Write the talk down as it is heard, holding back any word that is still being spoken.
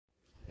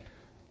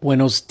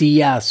Buenos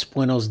dias,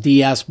 buenos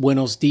dias,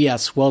 buenos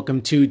dias.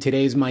 Welcome to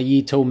today's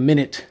Mayito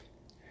Minute.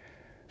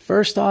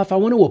 First off, I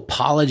want to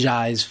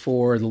apologize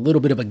for the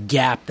little bit of a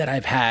gap that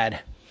I've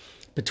had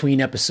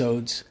between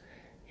episodes.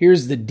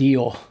 Here's the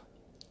deal.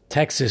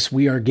 Texas,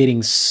 we are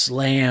getting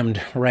slammed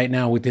right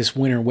now with this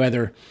winter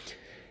weather.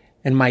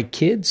 And my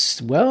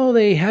kids, well,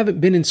 they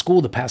haven't been in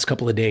school the past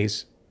couple of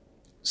days.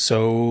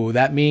 So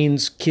that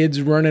means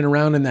kids running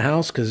around in the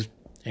house because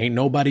ain't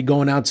nobody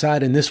going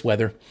outside in this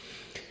weather.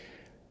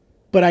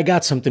 But I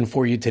got something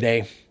for you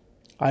today.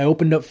 I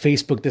opened up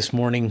Facebook this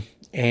morning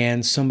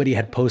and somebody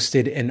had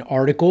posted an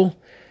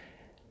article.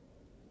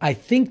 I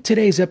think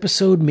today's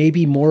episode may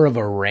be more of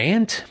a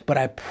rant, but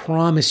I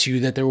promise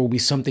you that there will be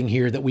something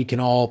here that we can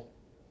all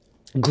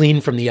glean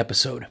from the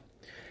episode.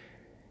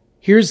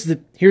 Here's the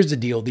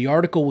deal. The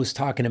article was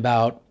talking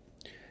about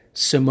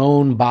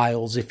Simone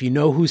Biles. If you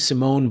know who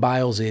Simone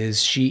Biles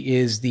is,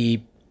 she's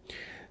the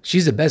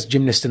best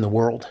gymnast in the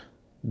world.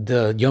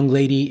 The young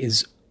lady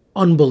is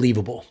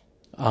unbelievable.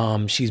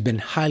 She's been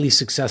highly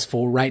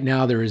successful. Right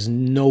now, there is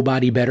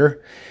nobody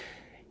better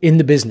in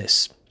the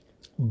business.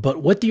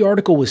 But what the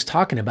article was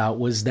talking about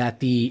was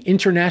that the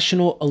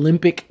International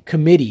Olympic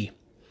Committee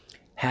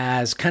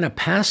has kind of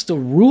passed a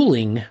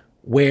ruling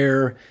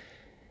where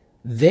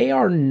they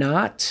are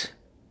not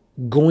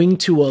going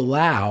to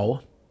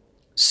allow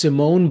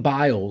Simone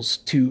Biles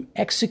to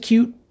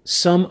execute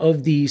some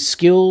of the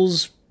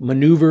skills,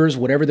 maneuvers,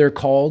 whatever they're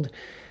called,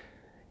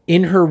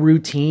 in her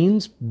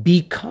routines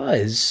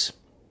because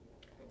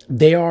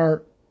they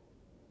are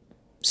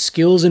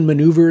skills and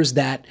maneuvers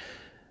that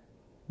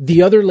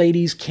the other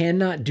ladies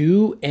cannot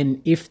do, and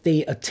if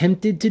they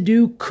attempted to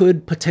do,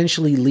 could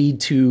potentially lead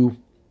to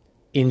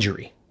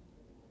injury.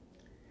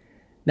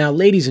 Now,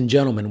 ladies and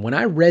gentlemen, when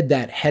I read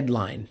that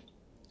headline,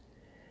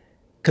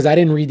 because I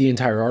didn't read the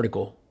entire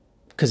article,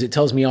 because it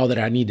tells me all that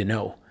I need to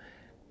know,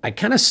 I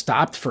kind of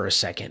stopped for a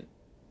second.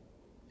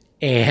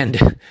 And,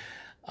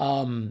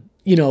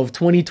 if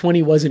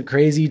 2020 wasn't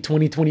crazy,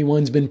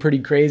 2021's been pretty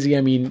crazy.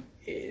 I mean,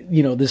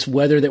 this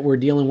weather that we're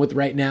dealing with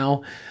right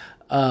now,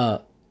 I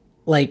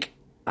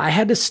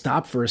had to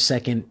stop for a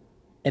second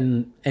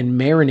and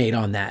marinate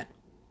on that.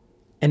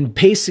 And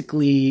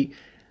basically,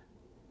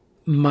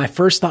 my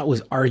first thought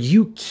was, are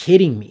you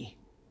kidding me?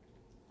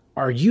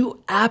 Are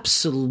you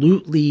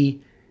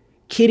absolutely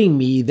kidding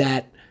me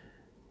that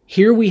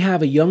here we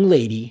have a young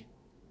lady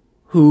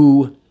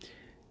who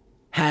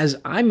has,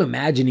 I'm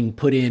imagining,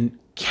 put in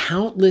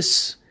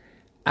countless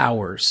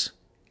hours,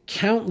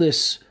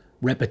 countless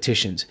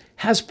repetitions,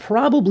 has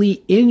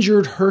probably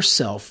injured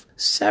herself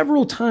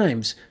several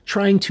times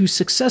trying to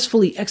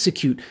successfully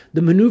execute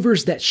the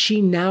maneuvers that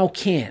she now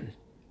can.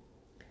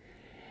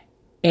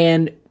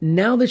 And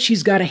now that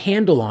she's got a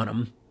handle on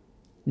them,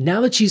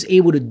 now that she's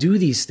able to do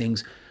these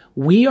things,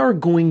 we're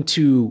going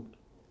to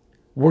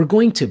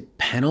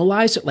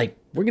penalize her.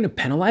 We're going to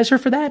penalize her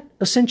for that,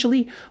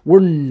 essentially. We're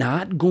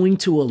not going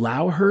to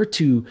allow her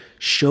to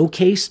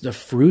showcase the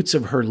fruits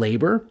of her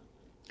labor.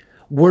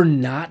 We're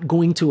not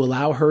going to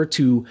allow her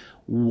to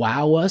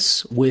wow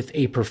us with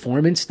a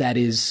performance that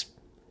is,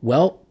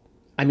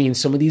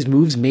 some of these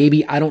moves,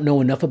 maybe I don't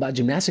know enough about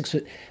gymnastics,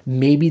 but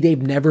maybe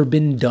they've never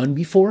been done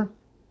before.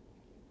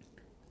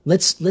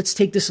 Let's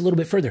take this a little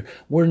bit further.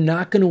 We're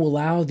not going to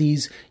allow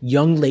these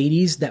young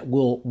ladies that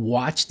will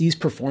watch these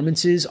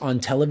performances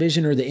on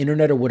television or the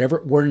internet or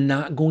whatever. We're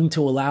not going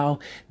to allow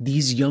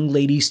these young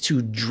ladies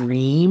to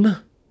dream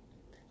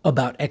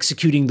about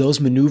executing those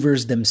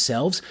maneuvers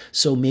themselves.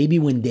 So maybe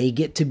when they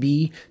get to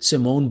be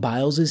Simone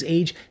Biles'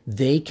 age,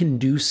 they can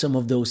do some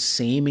of those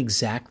same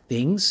exact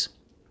things.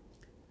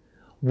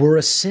 We're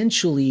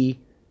essentially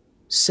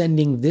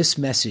sending this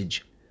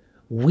message.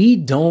 We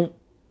don't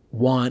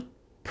want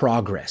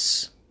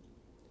progress.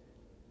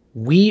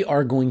 We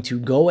are going to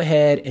go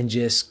ahead and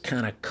just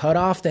kind of cut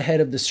off the head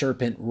of the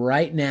serpent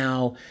right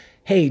now.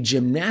 Hey,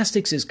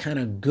 gymnastics is kind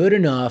of good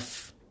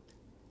enough.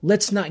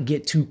 Let's not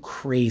get too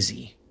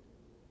crazy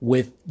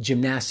with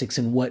gymnastics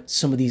and what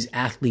some of these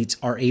athletes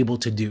are able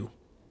to do.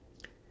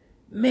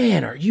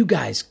 Man, are you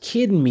guys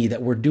kidding me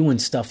that we're doing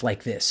stuff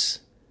like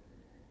this?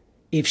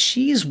 If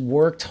she's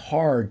worked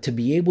hard to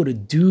be able to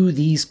do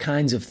these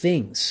kinds of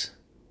things,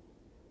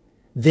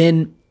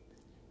 then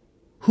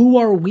who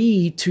are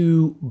we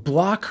to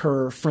block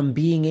her from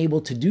being able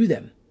to do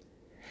them?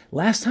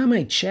 Last time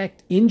I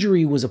checked,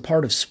 injury was a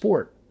part of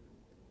sport.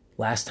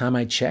 Last time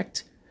I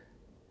checked,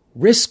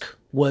 risk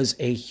was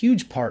a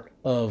huge part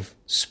of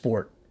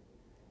sport.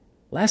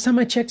 Last time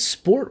I checked,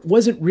 sport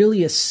wasn't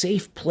really a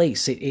safe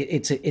place.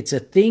 It's a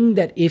thing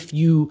that if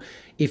you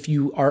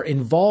are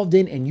involved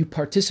in and you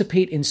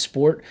participate in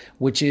sport,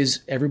 which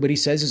is, everybody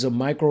says, is a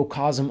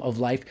microcosm of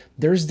life,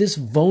 there's this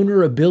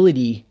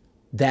vulnerability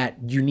that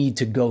you need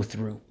to go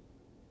through.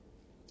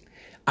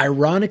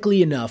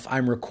 Ironically enough,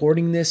 I'm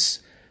recording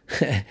this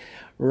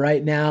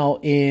right now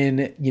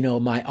in,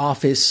 my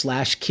office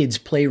 / kids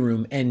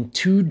playroom, and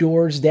 2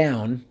 doors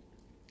down,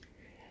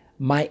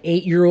 my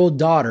 8-year-old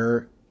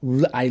daughter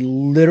I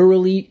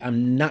literally,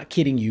 I'm not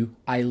kidding you,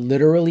 I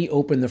literally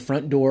opened the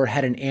front door,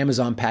 had an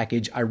Amazon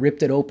package, I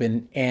ripped it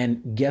open,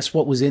 and guess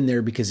what was in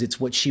there, because it's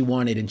what she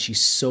wanted, and she's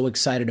so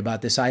excited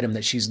about this item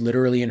that she's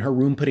literally in her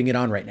room putting it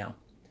on right now.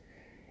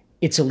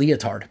 It's a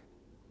leotard.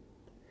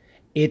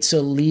 It's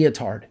a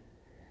leotard.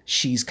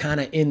 She's kind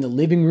of in the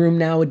living room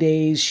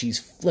nowadays. She's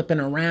flipping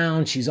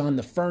around. She's on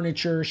the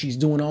furniture. She's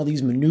doing all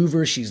these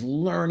maneuvers. She's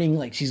learning,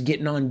 like she's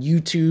getting on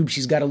YouTube.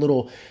 She's got a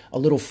little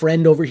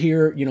friend over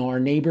here, our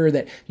neighbor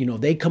that,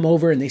 they come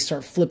over and they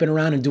start flipping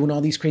around and doing all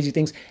these crazy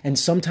things. And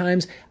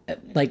sometimes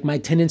like my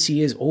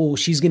tendency is, oh,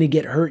 she's going to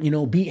get hurt,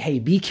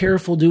 be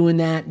careful doing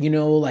that.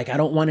 Like I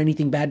don't want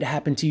anything bad to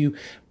happen to you.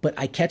 But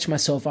I catch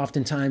myself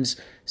oftentimes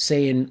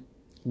saying,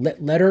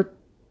 let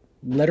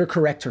her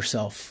correct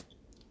herself.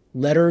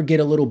 Let her get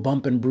a little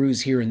bump and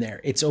bruise here and there.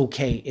 It's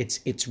okay.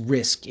 It's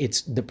risk. It's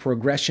the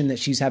progression that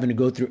she's having to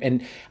go through.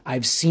 And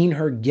I've seen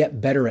her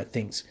get better at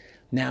things.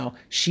 Now,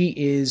 she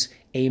is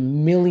a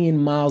million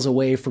miles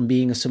away from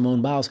being a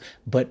Simone Biles,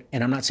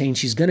 and I'm not saying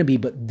she's going to be,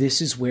 but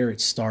this is where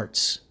it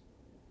starts.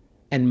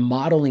 And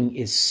modeling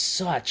is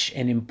such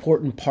an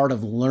important part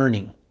of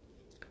learning.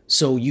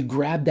 So you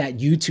grab that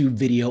YouTube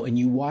video and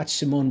you watch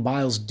Simone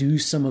Biles do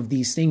some of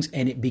these things,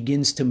 and it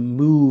begins to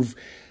move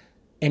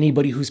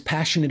anybody who's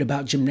passionate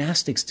about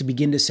gymnastics to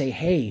begin to say,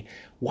 hey,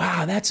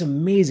 wow, that's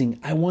amazing.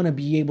 I want to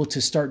be able to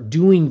start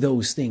doing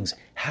those things.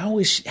 How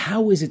is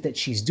it that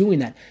she's doing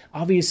that?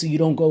 Obviously, you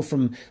don't go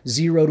from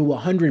 0 to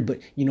 100,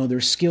 but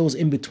there's skills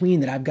in between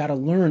that I've got to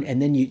learn.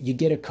 And then you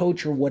get a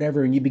coach or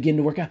whatever, and you begin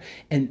to work out.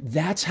 And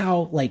that's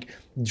how like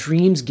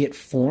dreams get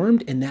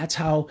formed. And that's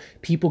how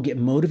people get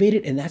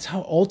motivated. And that's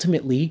how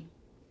ultimately,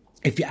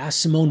 if you ask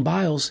Simone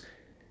Biles,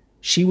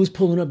 she was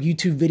pulling up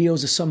YouTube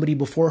videos of somebody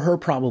before her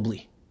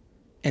probably.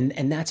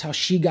 And that's how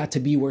she got to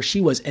be where she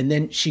was. And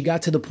then she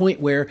got to the point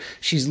where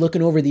she's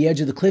looking over the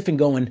edge of the cliff and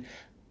going,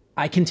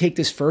 I can take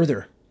this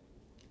further.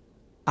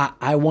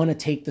 I want to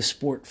take the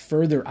sport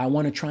further. I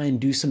want to try and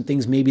do some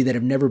things maybe that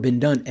have never been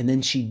done. And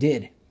then she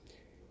did.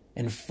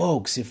 And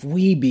folks, if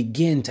we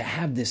begin to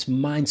have this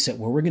mindset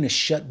where we're going to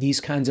shut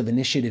these kinds of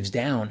initiatives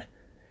down,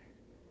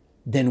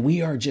 then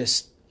we are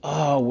just,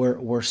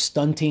 we're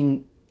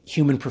stunting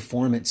human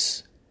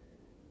performance.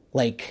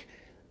 Like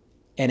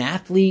an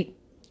athlete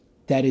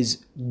that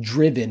is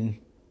driven,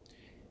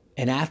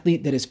 an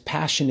athlete that is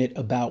passionate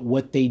about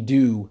what they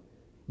do,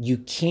 you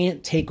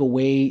can't take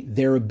away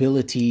their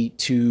ability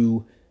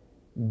to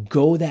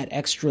go that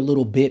extra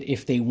little bit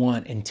if they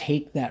want and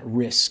take that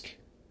risk.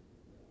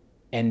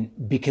 And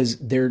because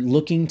they're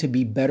looking to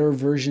be better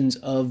versions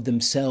of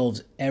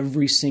themselves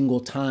every single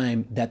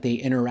time that they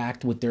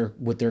interact with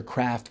their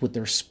craft, with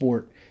their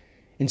sport.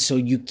 And so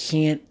you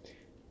can't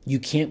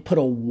put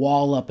a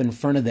wall up in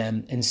front of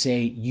them and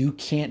say, you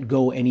can't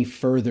go any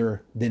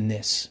further than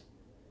this.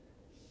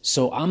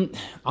 So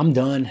I'm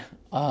done.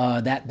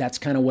 That's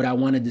kind of what I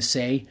wanted to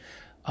say.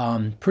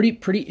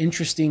 Pretty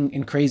interesting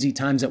and crazy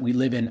times that we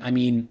live in. I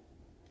mean,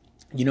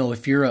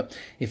 if you're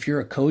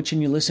a coach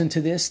and you listen to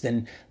this,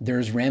 then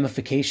there's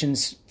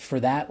ramifications for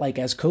that, like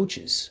as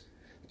coaches,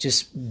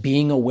 just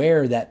being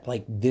aware that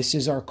like, this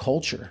is our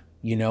culture,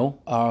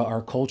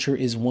 our culture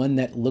is one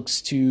that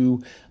looks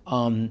to,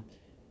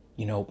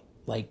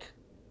 like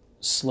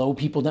slow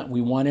people down.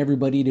 We want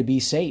everybody to be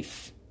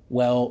safe.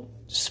 Well,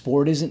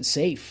 sport isn't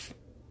safe.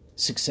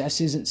 Success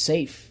isn't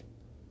safe.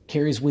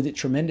 Carries with it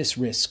tremendous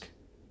risk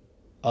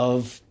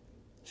of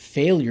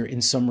failure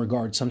in some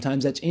regard.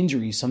 Sometimes that's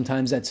injury.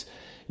 Sometimes that's,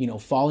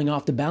 falling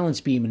off the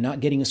balance beam and not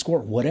getting a score,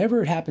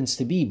 whatever it happens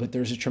to be. But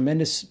there's a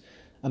tremendous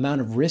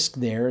amount of risk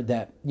there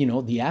that,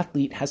 the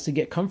athlete has to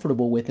get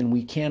comfortable with, and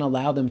we can't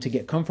allow them to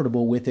get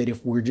comfortable with it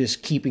if we're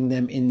just keeping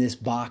them in this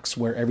box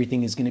where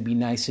everything is going to be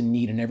nice and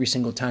neat, and every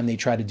single time they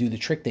try to do the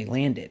trick, they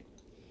land it.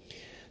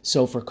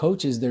 So for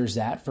coaches, there's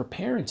that. For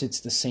parents, it's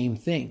the same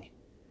thing.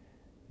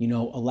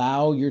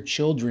 Allow your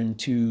children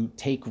to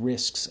take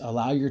risks,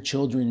 allow your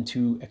children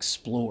to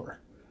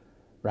explore,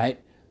 right?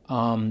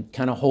 Kind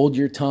of hold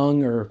your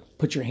tongue or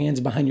put your hands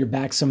behind your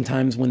back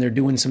sometimes when they're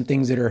doing some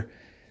things that are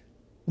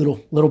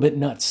little bit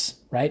nuts,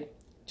 right?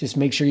 Just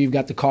make sure you've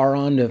got the car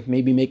on to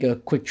maybe make a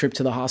quick trip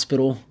to the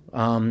hospital,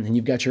 and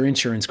you've got your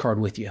insurance card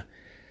with you.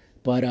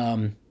 But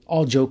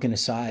all joking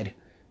aside,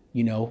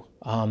 young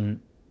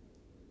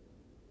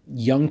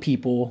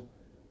people,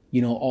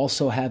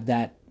 also have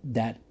that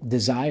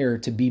desire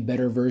to be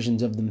better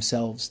versions of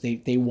themselves.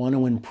 They want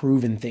to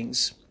improve in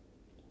things.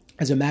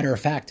 As a matter of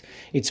fact,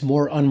 it's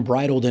more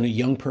unbridled in a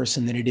young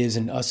person than it is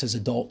in us as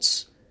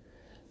adults.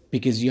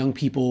 Because young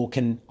people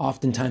can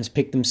oftentimes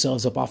pick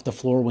themselves up off the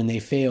floor when they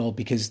fail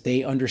because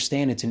they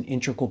understand it's an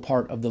integral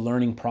part of the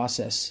learning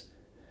process.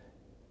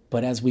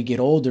 But as we get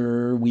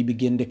older, we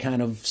begin to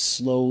kind of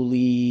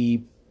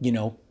slowly,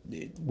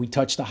 we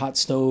touch the hot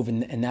stove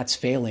and that's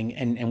failing.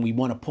 And we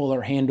want to pull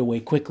our hand away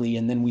quickly.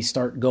 And then we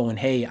start going,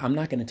 hey, I'm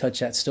not going to touch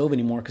that stove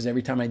anymore because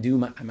every time I do,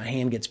 my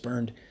hand gets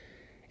burned.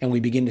 And we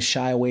begin to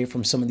shy away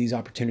from some of these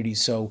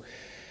opportunities. So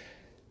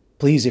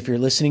please, if you're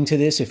listening to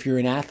this, if you're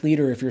an athlete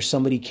or if you're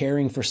somebody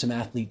caring for some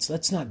athletes,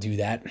 let's not do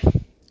that.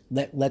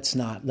 Let's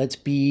not. Let's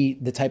be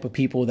the type of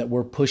people that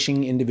we're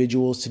pushing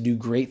individuals to do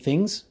great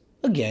things.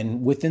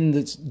 Again, within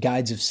the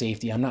guides of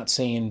safety. I'm not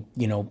saying,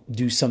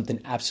 do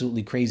something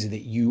absolutely crazy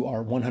that you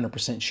are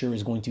 100% sure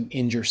is going to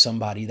injure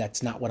somebody.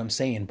 That's not what I'm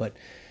saying. But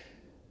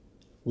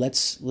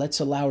let's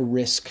allow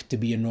risk to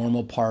be a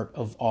normal part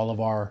of all of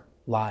our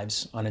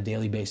lives on a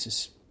daily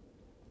basis.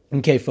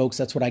 Okay, folks,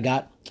 that's what I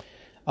got.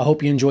 I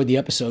hope you enjoyed the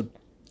episode.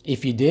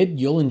 If you did,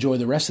 you'll enjoy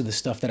the rest of the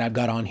stuff that I've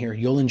got on here.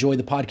 You'll enjoy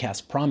the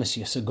podcast, promise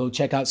you. So go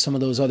check out some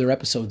of those other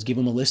episodes. Give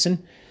them a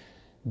listen.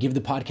 Give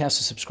the podcast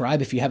a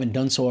subscribe if you haven't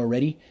done so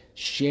already.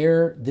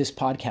 Share this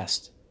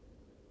podcast.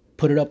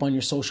 Put it up on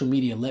your social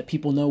media. Let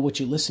people know what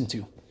you listen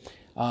to.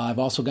 I've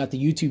also got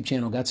the YouTube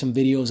channel. Got some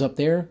videos up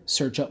there.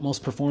 Search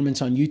Utmost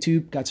Performance on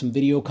YouTube. Got some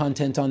video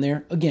content on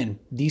there. Again,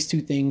 these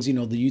two things, the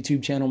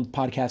YouTube channel and the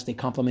podcast, they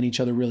complement each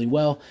other really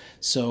well.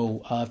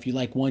 So if you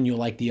like one, you'll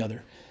like the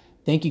other.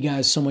 Thank you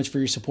guys so much for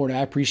your support. I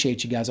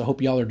appreciate you guys. I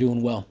hope y'all are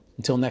doing well.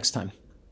 Until next time.